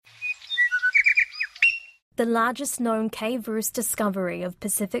The largest known cave roost discovery of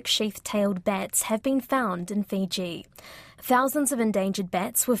Pacific sheath-tailed bats have been found in Fiji. Thousands of endangered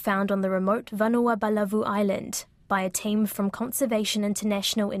bats were found on the remote Vanuatu Island by a team from Conservation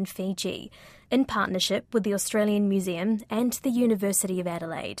International in Fiji, in partnership with the Australian Museum and the University of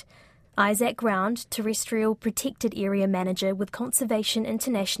Adelaide. Isaac Round, Terrestrial Protected Area Manager with Conservation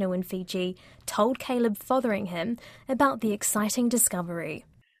International in Fiji, told Caleb Fotheringham about the exciting discovery.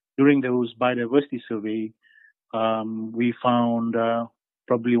 During those biodiversity survey, we found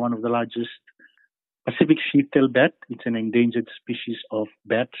probably one of the largest Pacific sheath-tailed bat. It's an endangered species of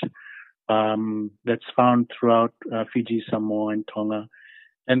bat that's found throughout Fiji, Samoa, and Tonga,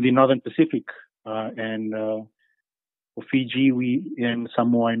 and the Northern Pacific. For Fiji, and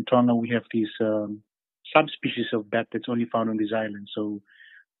Samoa and Tonga, we have these subspecies of bat that's only found on these islands. So,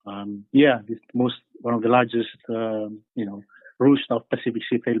 it's one of the largest, roost of Pacific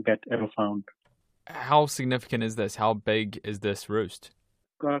sheath-tailed bat ever found. How significant is this? How big is this roost?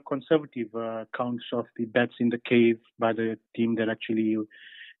 Conservative counts of the bats in the cave by the team that actually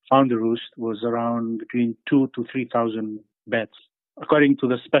found the roost was around between 2,000 to 3,000 bats. According to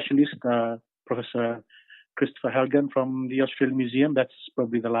the specialist, Professor Christopher Helgen from the Australian Museum, that's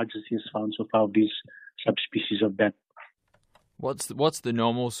probably the largest he has found so far of these subspecies of bat. What's the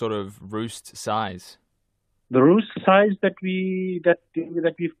normal sort of roost size? The roost size that we've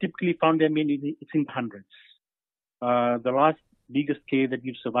typically found them in, it's in hundreds. The last biggest cave that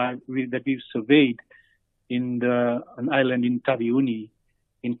we've surveyed in an island in Taviuni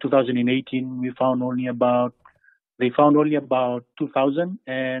in 2018, they found only about 2,000,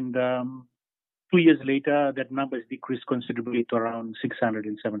 and 2 years later, that number has decreased considerably to around 600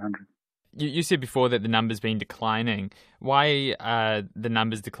 and 700. You said before that the number's been declining. Why are the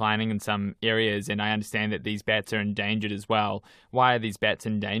numbers declining in some areas? And I understand that these bats are endangered as well. Why are these bats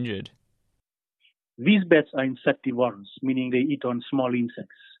endangered? These bats are insectivorous, meaning they eat on small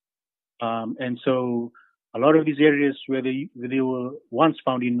insects. And so a lot of these areas where they were once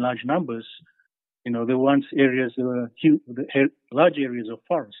found in large numbers, there were once areas, large areas of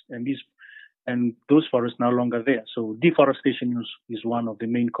forest, and those forests no longer there. So deforestation is one of the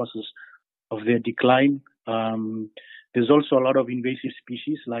main causes of their decline. There's also a lot of invasive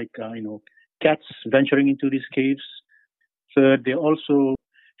species like, cats venturing into these caves. Third, they also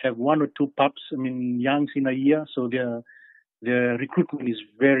have 1 or 2 pups, youngs in a year. So their recruitment is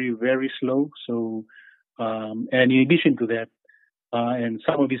very, very slow. So, and in addition to that, and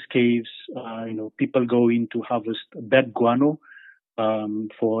some of these caves, people go in to harvest bat guano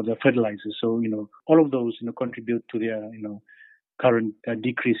for the fertilizer. So, all of those, contribute to their, current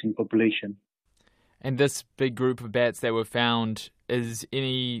decrease in population. And this big group of bats that were found, is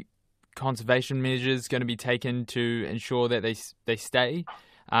any conservation measures going to be taken to ensure that they stay?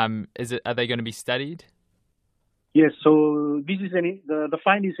 Are they going to be studied? Yes. So this is the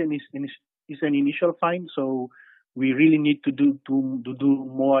find is an initial find. So we really need to do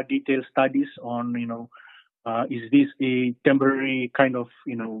more detailed studies on, is this a temporary kind of,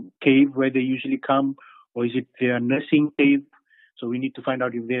 cave where they usually come, or is it their nursing cave? So we need to find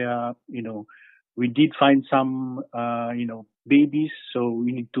out if they are, we did find some, babies. So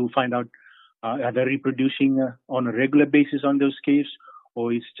we need to find out, are they reproducing on a regular basis on those caves,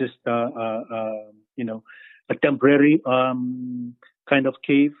 or it's just, a temporary kind of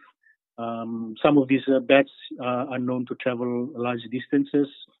cave. Some of these bats are known to travel large distances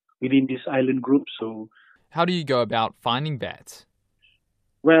within this island group. So, how do you go about finding bats?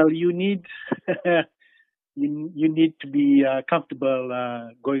 Well, you need you need to be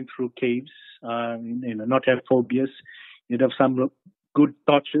comfortable going through caves. Not have phobias. You'd have some good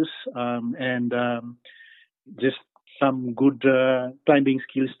torches and just some good climbing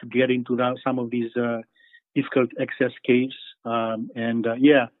skills to get into some of these difficult access caves. And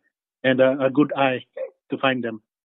a good eye to find them.